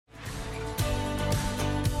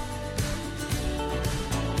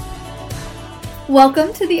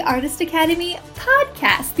Welcome to the Artist Academy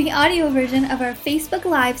podcast, the audio version of our Facebook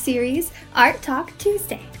Live series, Art Talk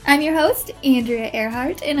Tuesday. I'm your host, Andrea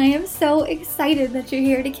Earhart, and I am so excited that you're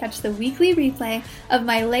here to catch the weekly replay of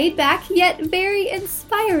my laid-back yet very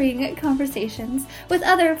inspiring conversations with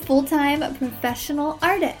other full-time professional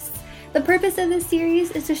artists. The purpose of this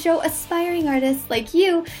series is to show aspiring artists like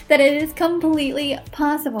you that it is completely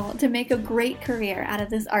possible to make a great career out of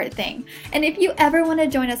this art thing. And if you ever want to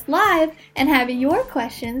join us live and have your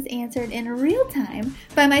questions answered in real time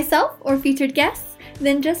by myself or featured guests,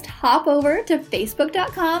 then just hop over to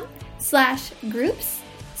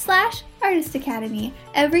facebook.com/groups/Artist Academy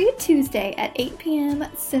every Tuesday at 8 p.m.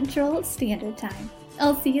 Central Standard Time.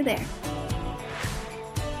 I'll see you there.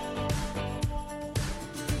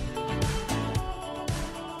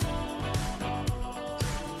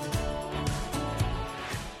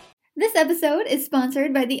 This episode is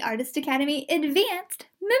sponsored by the Artist Academy Advanced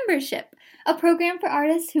Membership, a program for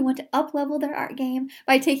artists who want to up-level their art game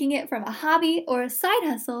by taking it from a hobby or a side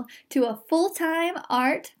hustle to a full-time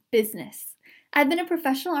art business. I've been a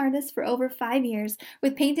professional artist for over 5 years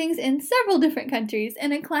with paintings in several different countries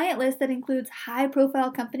and a client list that includes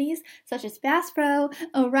high-profile companies such as Bass Pro,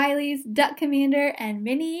 O'Reilly's, Duck Commander, and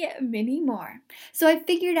many, many more. So I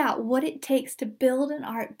figured out what it takes to build an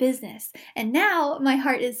art business, and now my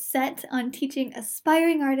heart is set on teaching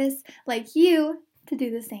aspiring artists like you to do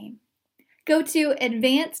the same. Go to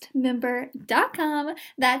advancedmember.com,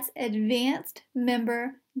 that's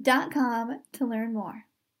advancedmember.com to learn more.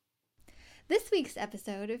 This week's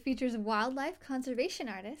episode features wildlife conservation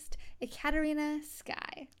artist Ekaterina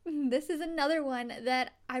Sky. This is another one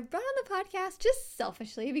that I brought on the podcast just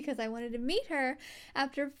selfishly because I wanted to meet her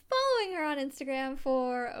after following her on Instagram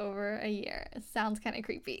for over a year. It sounds kind of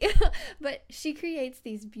creepy, but she creates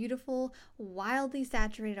these beautiful, wildly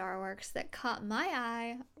saturated artworks that caught my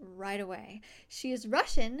eye right away. She is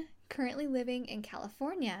Russian, currently living in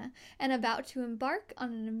California, and about to embark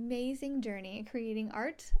on an amazing journey creating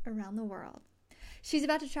art around the world. She's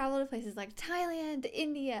about to travel to places like Thailand,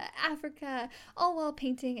 India, Africa, all while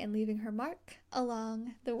painting and leaving her mark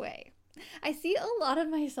along the way. I see a lot of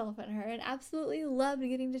myself in her and absolutely loved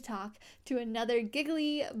getting to talk to another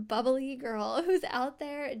giggly, bubbly girl who's out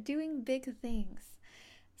there doing big things.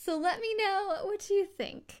 So let me know what you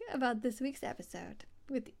think about this week's episode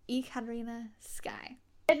with Ekaterina Sky.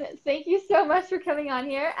 Thank you so much for coming on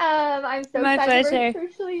here. I'm so excited to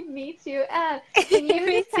virtually meet you. Can you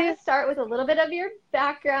just kind of start with a little bit of your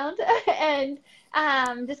background and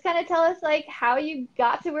just kind of tell us like how you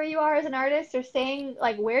got to where you are as an artist, or saying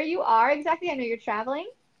like where you are exactly? I know you're traveling.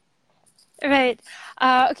 Right.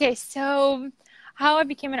 Okay. So how I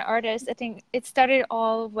became an artist, I think it started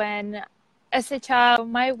all when, as a child,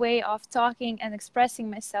 my way of talking and expressing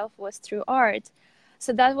myself was through art.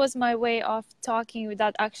 So that was my way of talking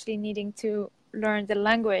without actually needing to learn the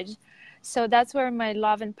language. So that's where my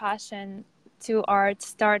love and passion to art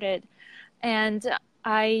started. And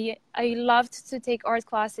I loved to take art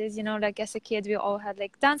classes, you know, like as a kid, we all had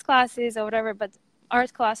like dance classes or whatever, but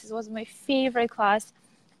art classes was my favorite class.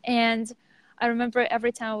 And I remember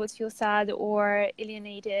every time I would feel sad or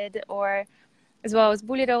alienated, or as well as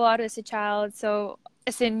bullied a lot as a child. So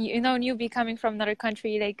as in, you know, newbie coming from another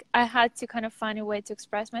country, like I had to kind of find a way to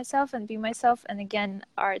express myself and be myself. And again,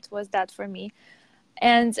 art was that for me.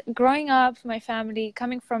 And growing up, my family,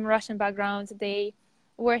 coming from Russian background, they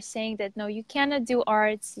were saying that, no, you cannot do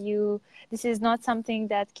arts. This is not something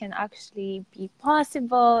that can actually be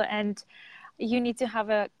possible. And you need to have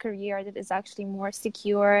a career that is actually more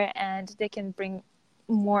secure and they can bring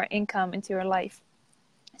more income into your life.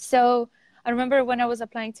 So I remember when I was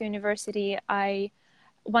applying to university,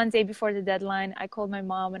 one day before the deadline, I called my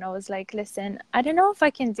mom and I was like, listen, I don't know if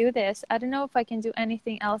I can do this. I don't know if I can do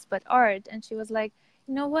anything else but art. And she was like,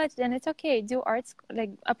 you know what? Then it's okay. Do art,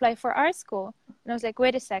 like apply for art school. And I was like,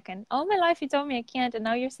 wait a second. All my life you told me I can't, and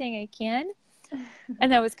now you're saying I can?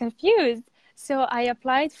 And I was confused. So I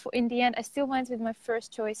applied in the end, I still went with my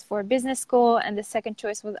first choice for business school, and the second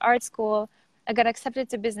choice was art school. I got accepted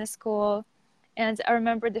to business school. And I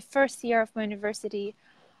remember the first year of my university,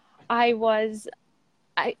 I was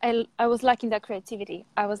lacking that creativity.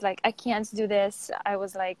 I was like, I can't do this. I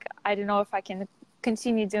was like, I don't know if I can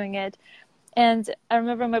continue doing it. And I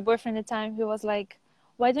remember my boyfriend at the time, he was like,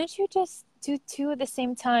 why don't you just do two at the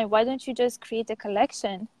same time? Why don't you just create a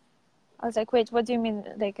collection? I was like, wait, what do you mean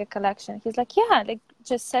like a collection? He's like, yeah, like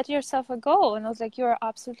just set yourself a goal. And I was like, you're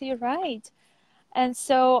absolutely right. And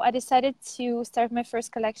so I decided to start my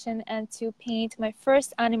first collection and to paint my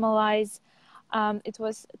first animalized. It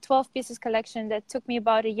was 12 pieces collection that took me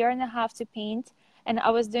about a year and a half to paint. and I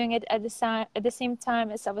was doing it at the same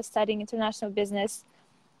time as I was studying international business.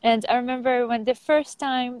 And I remember when the first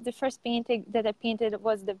painting that I painted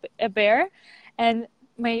was a bear, and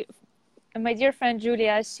my dear friend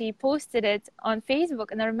Julia, she posted it on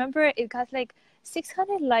Facebook, and I remember it got like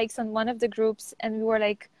 600 likes on one of the groups, and we were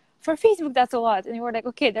like, for Facebook, that's a lot. And we were like,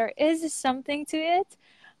 okay, there is something to it.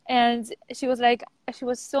 And she was like, she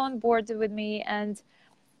was so on board with me, and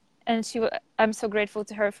I'm so grateful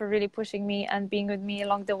to her for really pushing me and being with me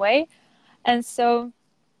along the way. And so,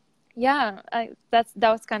 yeah, that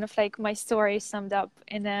was kind of like my story summed up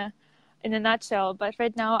in a nutshell. But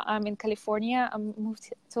right now I'm in California. I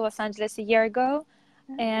moved to Los Angeles a year ago,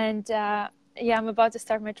 and yeah, I'm about to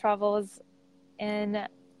start my travels. And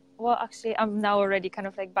well, actually, I'm now already kind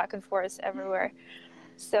of like back and forth everywhere.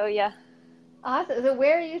 So yeah. Awesome. So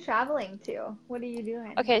where are you traveling to? What are you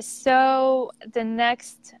doing? Okay, so the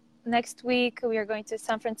next week we are going to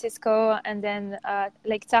San Francisco, and then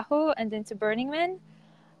Lake Tahoe, and then to Burning Man.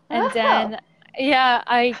 And then, yeah,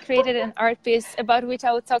 I created an art piece about which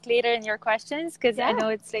I will talk later in your questions, because I know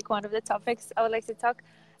it's like one of the topics I would like to talk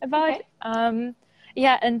about. Okay.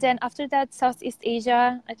 Yeah, and then after that, Southeast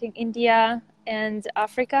Asia, I think India and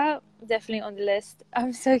Africa, definitely on the list.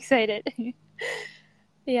 I'm so excited.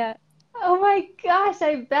 Yeah. Oh my gosh,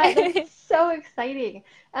 I bet. That's so exciting.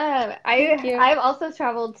 Thank you. I've also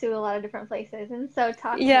traveled to a lot of different places, and so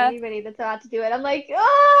talking to Yeah. anybody that's about to do it, I'm like,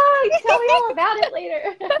 oh, tell me all about it later.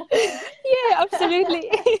 Yeah,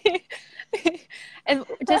 absolutely. And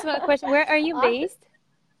just one question, where are you based?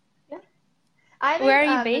 Yeah. I'm Where in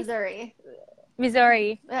are you based? Missouri.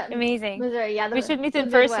 Missouri. Amazing. Missouri, yeah. We should meet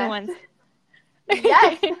in person once.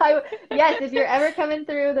 Yes, yes. If you're ever coming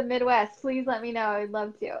through the Midwest, please let me know. I'd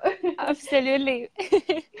love to. Absolutely.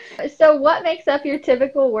 So, what makes up your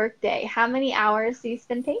typical work day? How many hours do you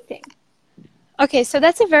spend painting? Okay, so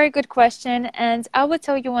that's a very good question, and I will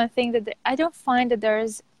tell you one thing, that I don't find that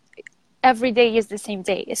there's every day is the same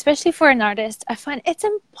day, especially for an artist. I find it's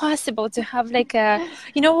impossible to have like a,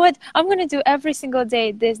 you know what, I'm going to do every single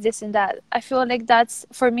day this and that. I feel like that's,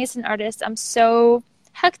 for me as an artist, I'm so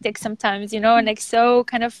hectic sometimes, and like so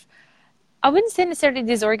kind of, I wouldn't say necessarily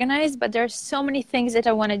disorganized, but there's so many things that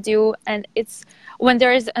I want to do. And it's when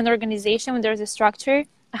there is an organization, when there's a structure,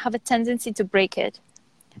 I have a tendency to break it.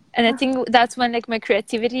 And I think that's when like my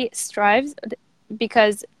creativity strives,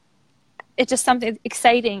 because it's just something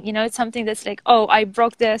exciting, it's something that's like, oh, I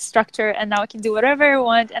broke the structure and now I can do whatever I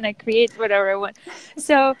want and I create whatever I want.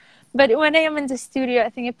 So, but when I am in the studio, I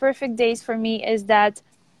think a perfect days for me is that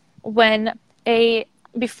when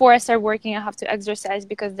before I start working, I have to exercise,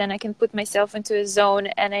 because then I can put myself into a zone,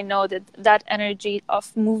 and I know that energy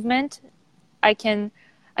of movement I can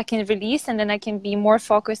release, and then I can be more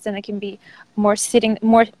focused, and I can be more sitting,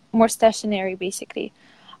 more stationary, basically.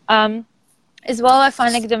 As well, I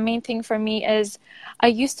find like the main thing for me is I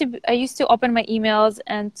used to open my emails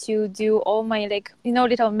and to do all my like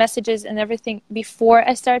little messages and everything before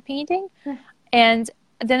I start painting, and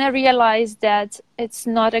then I realized that it's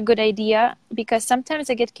not a good idea, because sometimes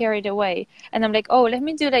I get carried away and I'm like, oh, let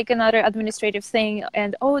me do like another administrative thing,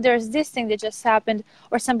 and oh, there's this thing that just happened,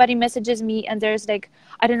 or somebody messages me and there's like,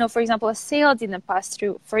 I don't know, for example, a sale didn't pass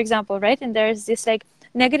through, for example, right? And there's this like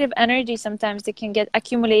negative energy sometimes that can get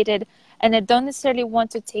accumulated, and I don't necessarily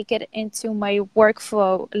want to take it into my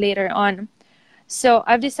workflow later on. So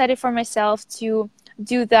I've decided for myself to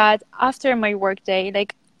do that after my workday,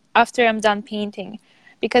 like after I'm done painting,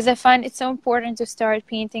 because I find it's so important to start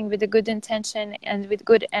painting with a good intention and with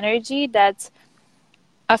good energy that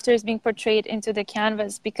after it's being portrayed into the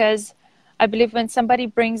canvas, because I believe when somebody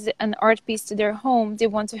brings an art piece to their home, they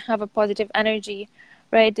want to have a positive energy,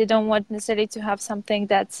 right? They don't want necessarily to have something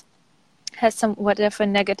that has somewhat of a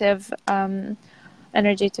negative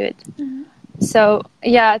energy to it. Mm-hmm. So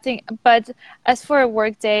yeah, I think, but as for a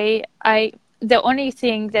work day, the only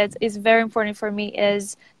thing that is very important for me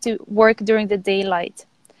is to work during the daylight,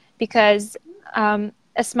 because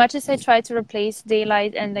as much as I try to replace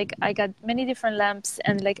daylight, and like I got many different lamps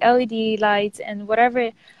and like LED lights and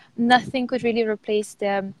whatever, nothing could really replace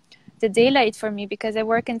the daylight for me, because I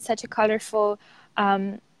work in such a colorful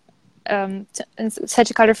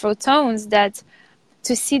such colorful tones that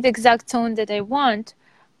to see the exact tone that I want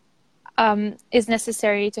is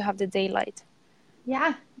necessary to have the daylight.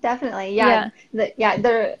 Yeah, definitely. Yeah.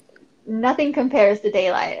 Nothing compares to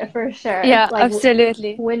daylight, for sure. Yeah, like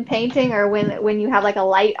absolutely. When painting, or when you have like a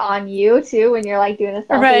light on you too, when you're like doing a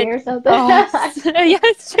selfie right. or something. Oh, yeah,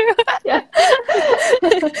 it's true. Yeah.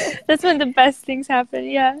 That's when the best things happen.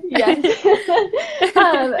 Yeah. Yes.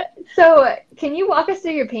 So can you walk us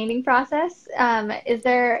through your painting process? Is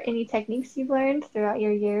there any techniques you've learned throughout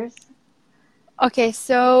your years? Okay,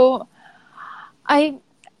 so I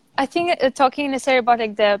I think talking necessarily about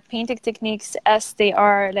like the painting techniques as they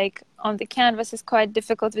are like on the canvas is quite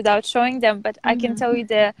difficult without showing them. But I can tell you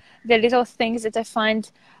the little things that I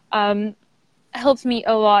find um, helped me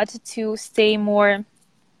a lot to stay more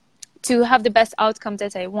to have the best outcome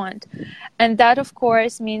that I want, and that of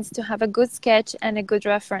course means to have a good sketch and a good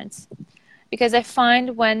reference. Because I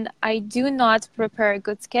find when I do not prepare a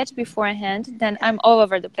good sketch beforehand, then I'm all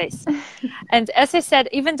over the place. And as I said,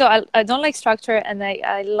 even though I don't like structure and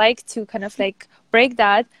I like to kind of like break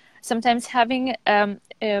that, sometimes having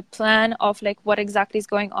a plan of like what exactly is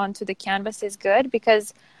going on to the canvas is good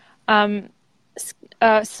because um,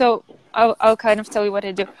 so I'll kind of tell you what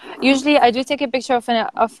I do. Usually I do take a picture of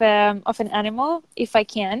an animal if I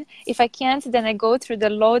can. If I can't, then I go through the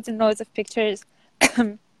loads and loads of pictures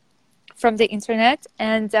from the internet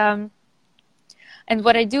and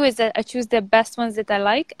what I do is that I choose the best ones that I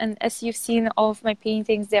like. And as you've seen, all of my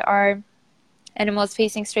paintings, there are animals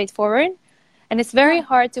facing straight forward. And it's very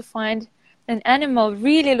hard to find an animal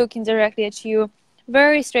really looking directly at you,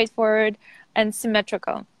 very straightforward and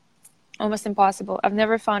symmetrical. Almost impossible. I've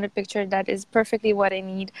never found a picture that is perfectly what I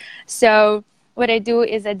need. So what I do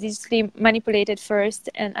is I digitally manipulate it first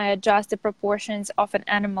and I adjust the proportions of an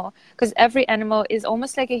animal. Because every animal is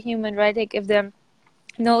almost like a human, right? Like if the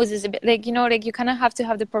nose is a bit like like you kind of have to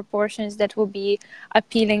have the proportions that will be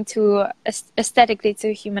appealing to aesthetically to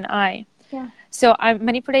a human eye. So I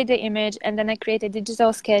manipulate the image and then I create a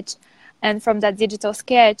digital sketch, and from that digital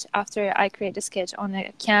sketch after I create a sketch on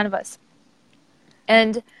a canvas.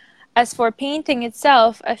 And as for painting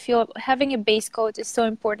itself, I feel having a base coat is so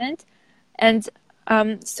important. And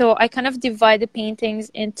so I kind of divide the paintings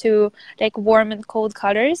into like warm and cold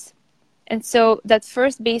colors. And so that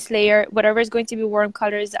first base layer, whatever is going to be warm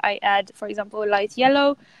colors, I add, for example, light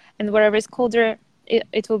yellow, and whatever is colder,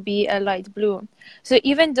 it will be a light blue. So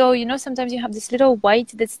even though, sometimes you have this little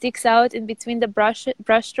white that sticks out in between the brush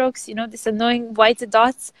strokes, this annoying white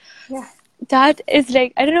dots. Yeah. That is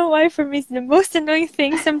like, I don't know why, for me, it's the most annoying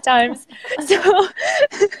thing sometimes.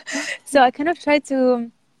 So I kind of try to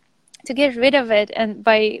get rid of it, and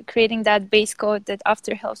by creating that base coat that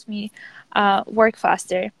after helps me work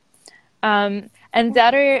faster. And the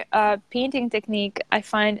other painting technique I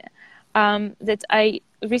find that I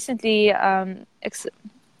recently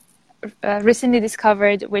recently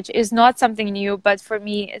discovered, which is not something new, but for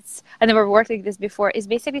me, I never worked like this before, is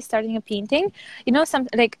basically starting a painting.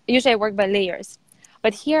 Like usually I work by layers,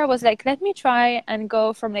 but here I was like, let me try and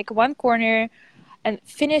go from like one corner and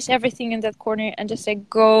finish everything in that corner and just like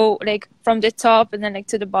go like from the top and then like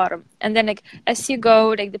to the bottom. And then like as you go,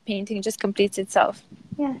 like the painting just completes itself.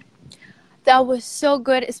 Yeah. That was so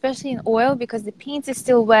good, especially in oil, because the paint is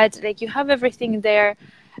still wet. Like you have everything there,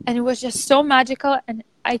 and it was just so magical. And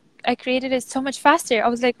I created it so much faster. I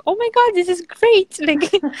was like, oh my god, this is great! Like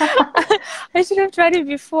I should have tried it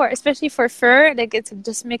before, especially for fur. Like it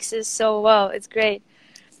just mixes so well. It's great.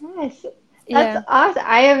 Nice. That's awesome.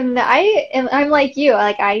 I'm like you.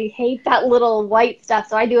 Like I hate that little white stuff.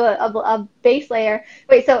 So I do a base layer.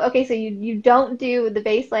 Wait, so okay, so you don't do the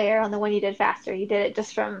base layer on the one you did faster. You did it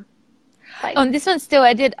just from like On this one still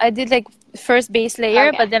I did like first base layer,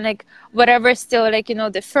 Okay. but then like whatever still like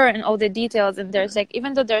the fur and all the details, and there's like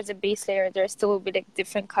even though there's a base layer, there still will be like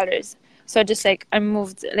different colors. So just like I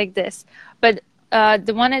moved like this. But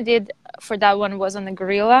the one I did for that one was on the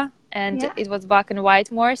gorilla, and it was black and white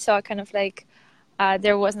more, so I kind of like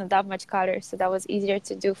there wasn't that much color, so that was easier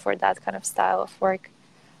to do for that kind of style of work.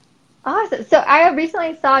 Awesome. So I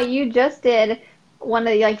recently saw you just did one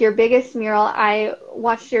of like your biggest mural. I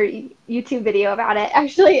watched your YouTube video about it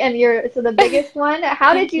actually, and so the biggest one.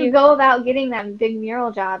 How did you go about getting that big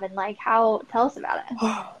mural job, and like tell us about it?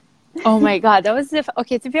 Oh my God, that was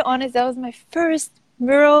okay, to be honest, that was my first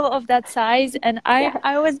mural of that size, and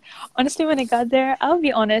I was honestly, when I got there, I'll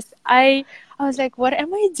be honest, I was like, what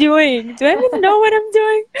am I doing? Do I even know what I'm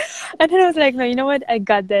doing? And then I was like, no, you know what? I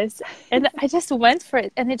got this. And I just went for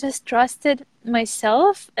it, and I just trusted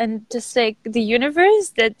myself and just like the universe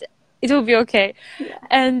that it will be okay.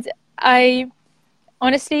 And I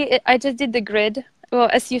honestly, I just did the grid. Well,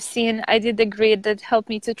 as you've seen, I did the grid that helped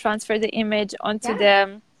me to transfer the image onto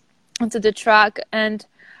the track. And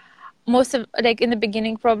most of like in the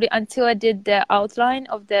beginning, probably until I did the outline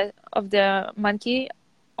of the monkey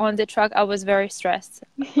on the track, I was very stressed.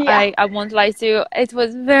 I won't lie to you, it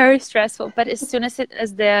was very stressful, but as soon as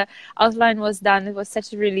the outline was done, it was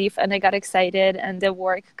such a relief, and I got excited, and the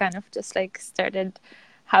work kind of just like started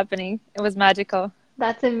happening. It was magical.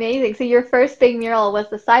 That's amazing. So your first big mural was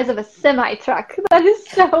the size of a semi truck. That is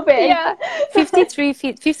so big. Yeah, 53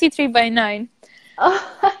 feet, 53 by 9. Oh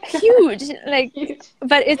my God. Huge, like, Huge.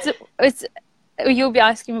 but it's you'll be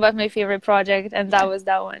asking about my favorite project, and that Yeah. was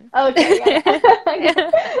that one. Okay, Yeah.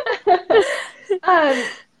 yeah.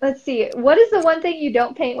 Let's see. What is the one thing you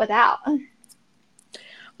don't paint without?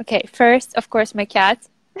 Okay, first, of course, my cat.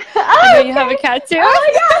 I know Oh, you have a okay. cat too. Oh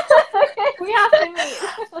my God. Okay, we have to meet.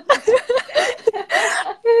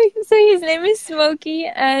 So his name is Smokey,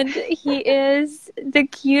 and he is the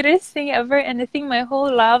cutest thing ever. And I think my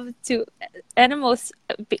whole love to animals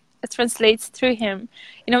translates through him,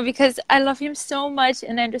 because I love him so much,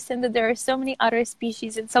 and I understand that there are so many other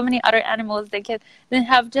species and so many other animals that can then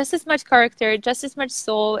have just as much character, just as much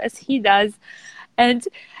soul as he does. And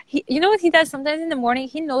you know what he does? Sometimes in the morning,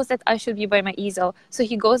 he knows that I should be by my easel. So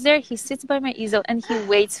he goes there, he sits by my easel, and he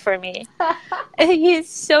waits for me. And he is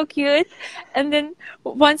so cute. And then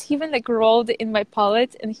once he even like rolled in my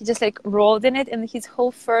palette, and he just like rolled in it, and his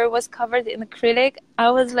whole fur was covered in acrylic.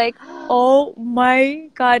 I was like, oh my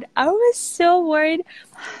God, I was so worried.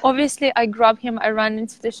 Obviously, I grab him, I run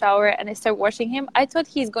into the shower, and I start washing him. I thought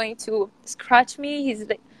he's going to scratch me. He's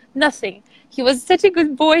like, nothing. He was such a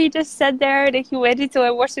good boy. He just sat there and he waited till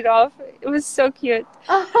I washed it off. It was so cute.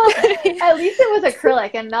 Oh, at least it was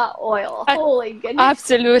acrylic and not oil. Holy goodness.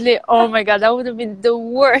 Absolutely. Oh my God, that would have been the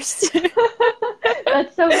worst.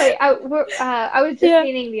 That's so funny. I was just Yeah.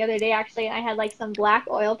 painting the other day actually, and I had like some black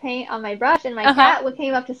oil paint on my brush, and my cat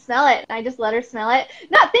came up to smell it, and I just let her smell it,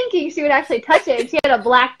 not thinking she would actually touch it, and she had a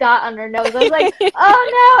black dot on her nose. I was like, oh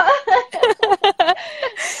no.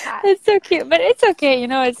 It's so cute, but it's okay.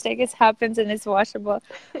 It's like it happens and it's washable.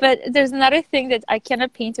 But there's another thing that I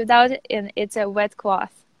cannot paint without, and it's a wet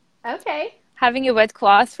cloth. Okay. Having a wet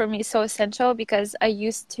cloth for me is so essential, because I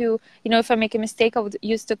used to, if I make a mistake, I would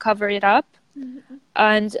used to cover it up. Mm-hmm.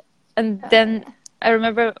 And then I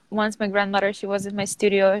remember once my grandmother, she was in my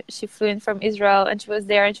studio. She flew in from Israel, and she was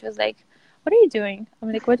there, and she was like, "What are you doing?"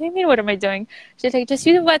 I'm like, "What do you mean? What am I doing?" She's like, "Just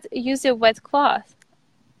use a wet cloth."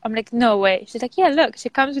 I'm like, "No way." She's like, "Yeah, look." She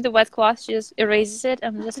comes with a wet cloth. She just erases it.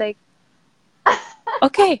 I'm just like,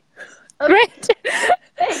 okay. Great.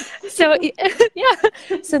 So yeah.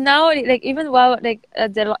 So now, like, even while like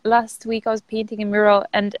the last week I was painting a mural,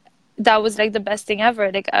 and that was like the best thing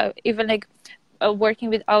ever. Like even like working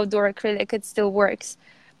with outdoor acrylic, it still works,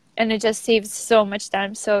 and it just saves so much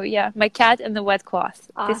time. So yeah, my cat and the wet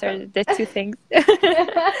cloth. Awesome. These are the two things.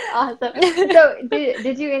 Awesome. So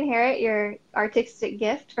did you inherit your artistic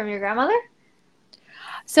gift from your grandmother?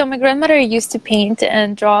 So my grandmother used to paint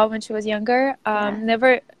and draw when she was younger.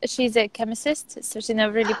 She's a chemist, so she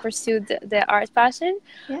never really pursued the art passion.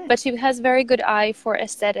 Yeah. But she has very good eye for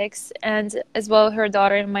aesthetics, and as well her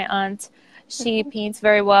daughter and my aunt, she paints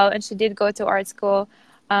very well, and she did go to art school.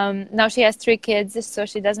 Now she has 3 kids, so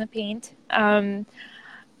she doesn't paint. But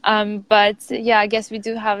yeah, I guess we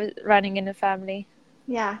do have it running in the family.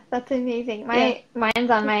 Yeah, that's amazing. Mine's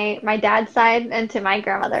on my dad's side and to my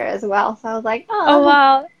grandmother as well. So I was like, Oh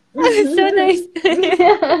wow, so nice.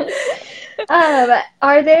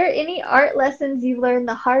 Are there any art lessons you've learned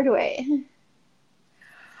the hard way?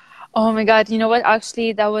 Oh my God, you know what?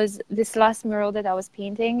 Actually, that was this last mural that I was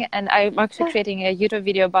painting, and I'm actually creating a YouTube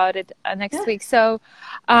video about it next week. So,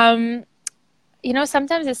 sometimes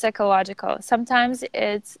it's psychological. Sometimes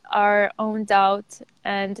it's our own doubt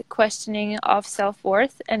and questioning of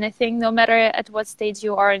self-worth. And I think no matter at what stage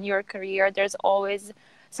you are in your career, there's always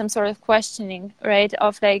some sort of questioning, right?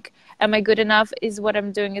 Of like, am I good enough? Is what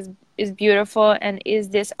I'm doing is beautiful? And is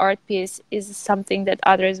this art piece is something that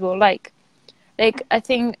others will like? Like, I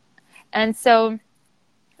think, and so,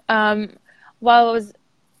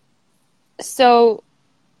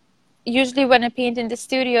 usually when I paint in the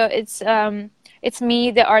studio, it's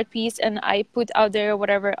me, the art piece, and I put out there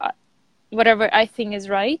whatever I think is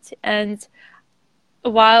right. And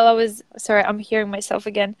while I was, sorry, I'm hearing myself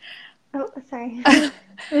again. Oh, sorry.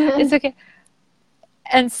 It's okay.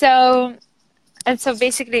 And so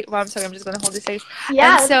basically, well, I'm sorry, I'm just gonna hold this face.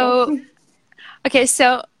 Yeah. And so, okay,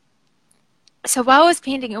 so while I was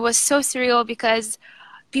painting, it was so surreal because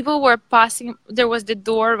people were passing. There was the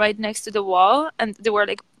door right next to the wall, and they were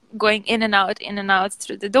like going in and out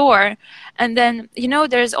through the door. And then,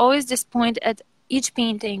 there's always this point at each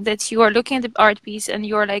painting that you are looking at the art piece and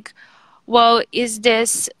you're like, well, is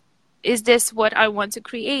this what I want to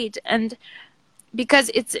create? And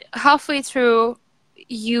because it's halfway through,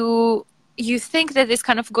 you think that it's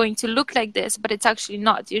kind of going to look like this, but it's actually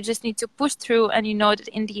not. You just need to push through, and you know that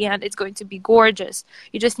in the end it's going to be gorgeous.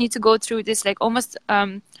 You just need to go through this like almost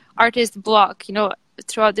artist block,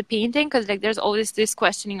 throughout the painting, because like there's always this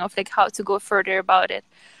questioning of like how to go further about it.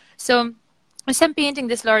 So as I'm painting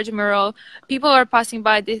this large mural, people are passing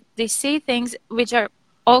by, they say things which are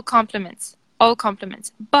all compliments, all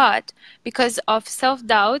compliments. But because of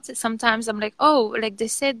self-doubt, sometimes I'm like, oh, like they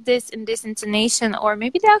said this in this intonation, or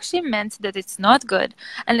maybe they actually meant that it's not good.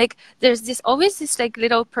 And like there's this always this like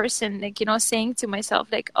little person, like, you know, saying to myself,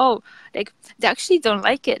 like, oh, like they actually don't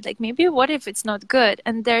like it. Like maybe what if it's not good?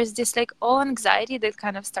 And there's this like all anxiety that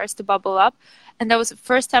kind of starts to bubble up. And that was the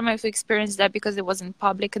first time I've experienced that, because it was in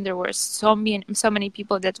public and there were so many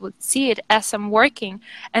people that would see it as I'm working.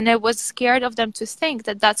 And I was scared of them to think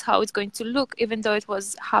that that's how it's going to look, even though it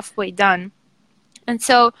was halfway done. And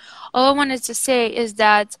so all I wanted to say is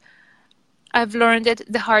that I've learned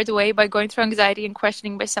it the hard way by going through anxiety and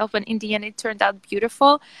questioning myself, but in the end it turned out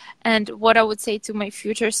beautiful. And what I would say to my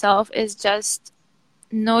future self is just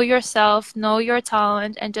know yourself, know your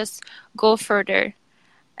talent, and just go further.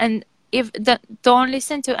 And don't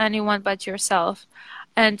listen to anyone but yourself.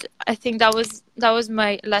 And I think that was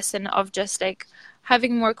my lesson of just like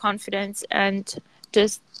having more confidence and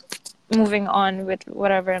just moving on with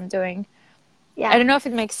whatever I'm doing. Yeah. I don't know if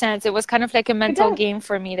it makes sense. It was kind of like a mental game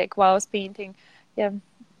for me, like while I was painting. Yeah.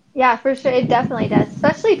 Yeah, for sure. It definitely does.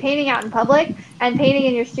 Especially painting out in public and painting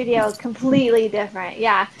in your studio is completely different.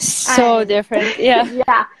 Yeah. So different. Yeah.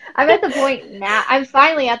 Yeah. I'm at the point now. I'm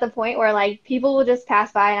finally at the point where like people will just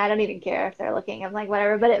pass by and I don't even care if they're looking. I'm like,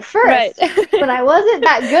 whatever. But at first, when I wasn't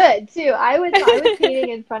that good too, I was painting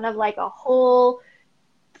in front of like a whole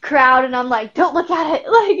crowd and I'm like, don't look at it.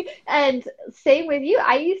 Like, and same with you.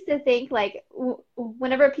 I used to think like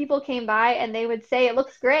whenever people came by and they would say it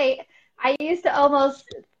looks great, I used to almost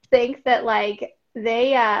think that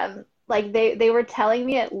they were telling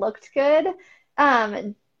me it looked good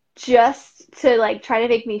just to like try to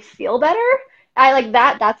make me feel better. I like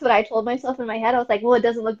that's what I told myself in my head. I was like, well, it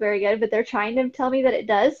doesn't look very good, but they're trying to tell me that it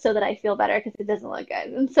does so that I feel better because it doesn't look good.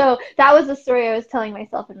 And so that was the story I was telling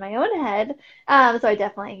myself in my own head. So I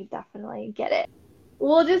definitely get it.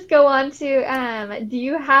 We'll just go on to do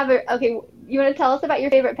you have okay, you want to tell us about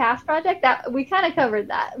your favorite past project? That we kind of covered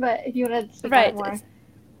that, but if you want to speak on it more.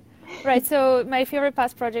 Right, so my favorite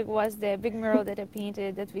past project was the big mural that I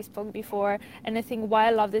painted that we spoke before, and I think why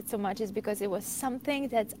I loved it so much is because it was something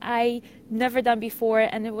that I never done before,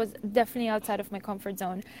 and it was definitely outside of my comfort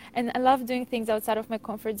zone. And I love doing things outside of my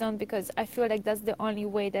comfort zone because I feel like that's the only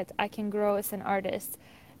way that I can grow as an artist.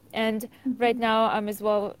 And right now I'm as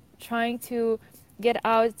well trying to get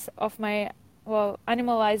out of my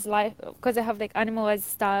animalized life, because I have like animalized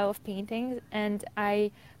style of painting, and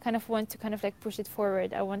I kind of want to kind of like push it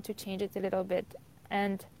forward. I want to change it a little bit.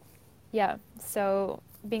 And yeah, so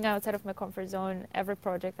being outside of my comfort zone, every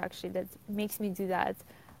project actually that makes me do that,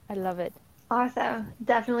 I love it. Awesome.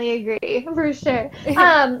 Definitely agree, for sure.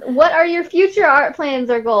 What are your future art plans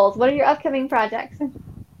or goals? What are your upcoming projects?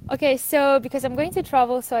 Okay, so because I'm going to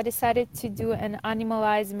travel, so I decided to do an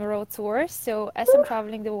animalized mural tour. So as I'm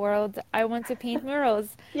traveling the world, I want to paint murals.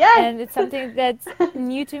 Yes. And it's something that's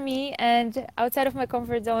new to me and outside of my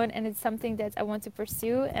comfort zone, and it's something that I want to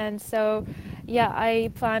pursue. And so, yeah,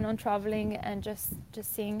 I plan on traveling and just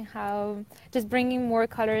seeing how, just bringing more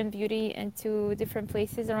color and beauty into different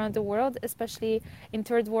places around the world, especially in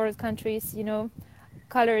third world countries. You know,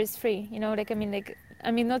 color is free. You know, like I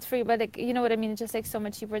mean, not free, but like, you know what I mean? It's just like so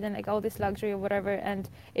much cheaper than like all this luxury or whatever. And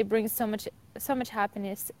it brings so much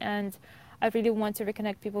happiness. And I really want to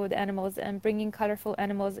reconnect people with animals, and bringing colorful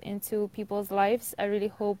animals into people's lives. I really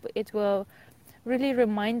hope it will really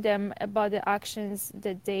remind them about the actions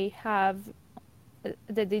that they have,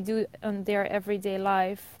 that they do on their everyday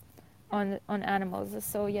life on animals.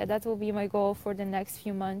 So yeah, that will be my goal for the next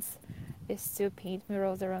few months, is to paint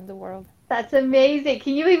murals around the world. That's amazing.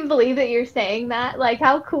 Can you even believe that you're saying that? Like,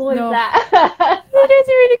 how cool is that? It is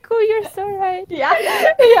really cool. You're so right. Yeah.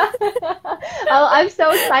 Yeah. I'm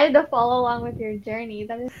so excited to follow along with your journey.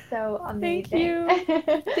 That is so amazing. Thank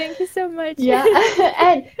you. Thank you so much. Yeah.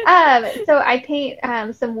 And so I paint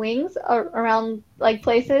some wings around like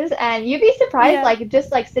places, and you'd be surprised, like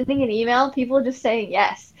just like sending an email, people just saying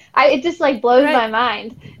yes. It just like blows my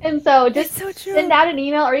mind. And so just send out an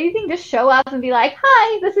email, or you can just show up and be like,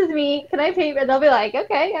 hi, this is me. Can I paint? And they'll be like,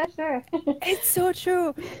 okay, yeah, sure. It's so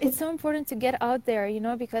true. It's so important to get out there, you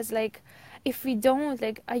know, because like if we don't,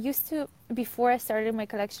 like I used to, before I started my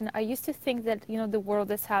collection, I used to think that, you know, the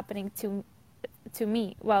world is happening to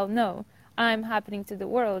me. Well, no, I'm happening to the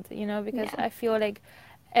world, you know, because I feel like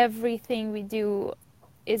everything we do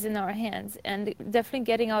is in our hands. And definitely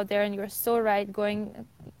getting out there, and you're so right,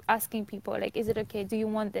 asking people like, is it okay, do you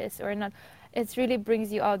want this or not, it really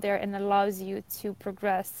brings you out there and allows you to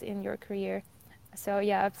progress in your career. So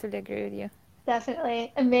yeah, I absolutely agree with you.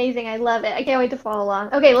 definitely. Amazing. I love it. I can't wait to follow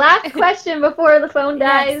along. Okay, last question before the phone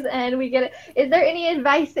dies and we get it. Is there any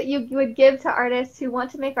advice that you would give to artists who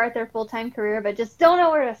want to make art their full-time career but just don't know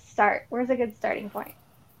where to start? Where's a good starting point?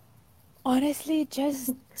 Honestly,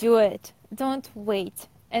 just do it. Don't wait.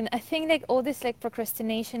 And I think like all this like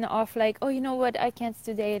procrastination of like, oh, you know what, I can't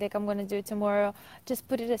today, like I'm gonna do it tomorrow. Just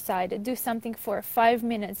put it aside. Do something for 5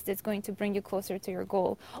 minutes that's going to bring you closer to your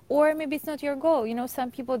goal. Or maybe it's not your goal. You know,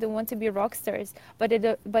 some people, they want to be rock stars, but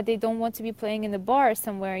they don't want to be playing in the bar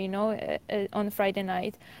somewhere, you know, on Friday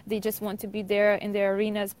night. They just want to be there in their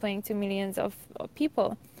arenas playing to millions of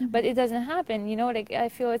people. But it doesn't happen, you know. Like I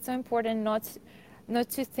feel it's so important not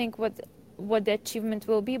to think what the achievement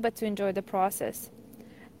will be, but to enjoy the process.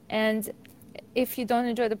 And if you don't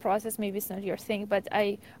enjoy the process, maybe it's not your thing. But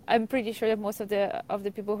I'm pretty sure that most of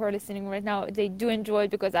the people who are listening right now, they do enjoy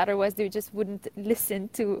it, because otherwise they just wouldn't listen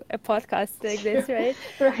to a podcast like this, right?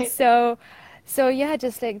 Right. So yeah,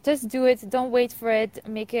 just do it. Don't wait for it.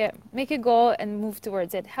 Make a goal and move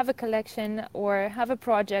towards it. Have a collection or have a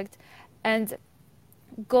project, and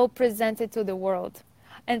go present it to the world.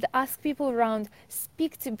 And ask people around,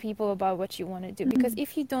 speak to people about what you want to do. Because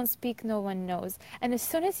if you don't speak, no one knows. And as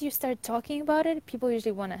soon as you start talking about it, people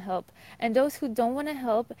usually want to help. And those who don't want to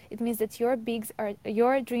help, it means that your dreams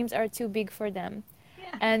are too big for them.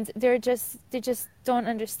 Yeah. And they just don't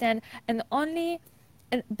understand.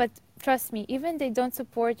 But trust me, even they don't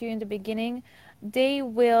support you in the beginning, they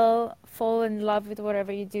will fall in love with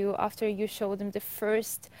whatever you do after you show them the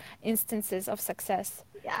first instances of success.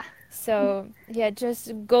 Yeah. So yeah,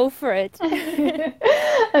 just go for it.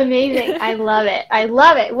 Amazing. I love it. I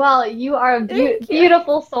love it. Well, you are a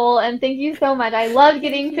beautiful soul, and thank you so much. I love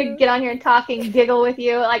getting to get on here and talk and giggle with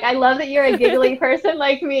you. Like, I love that you're a giggly person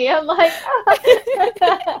like me. I'm like,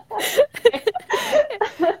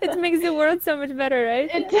 it makes the world so much better, right?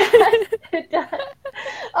 It does. It does.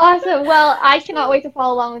 Awesome. Well, I cannot wait to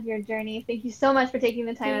follow along with your journey. Thank you so much for taking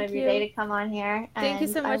the time out of your day to come on here. Thank you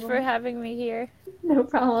so much for having me here. No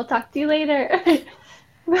problem. We'll talk to you later.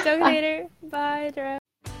 Talk later. Bye, Dara.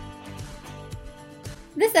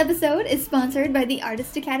 This episode is sponsored by the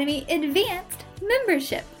Artist Academy Advanced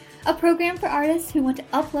Membership, a program for artists who want to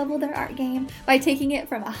up-level their art game by taking it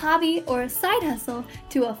from a hobby or a side hustle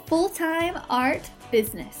to a full-time art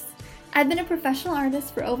business. I've been a professional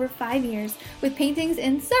artist for over 5 years, with paintings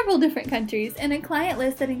in several different countries and a client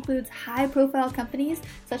list that includes high-profile companies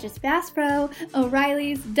such as Bass Pro,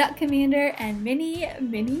 O'Reilly's, Duck Commander, and many,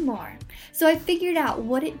 many more. So I figured out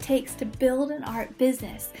what it takes to build an art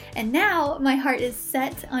business, and now my heart is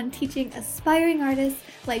set on teaching aspiring artists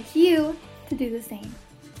like you to do the same.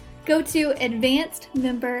 Go to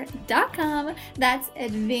advancedmember.com, that's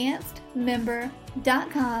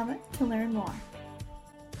advancedmember.com to learn more.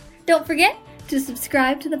 Don't forget to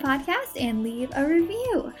subscribe to the podcast and leave a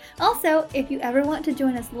review. Also, if you ever want to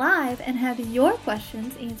join us live and have your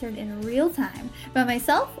questions answered in real time by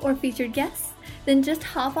myself or featured guests, then just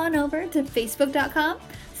hop on over to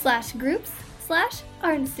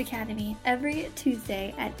facebook.com/groups/Artist Academy every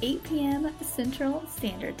Tuesday at 8 p.m. Central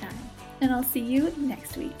Standard Time. And I'll see you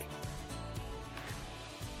next week.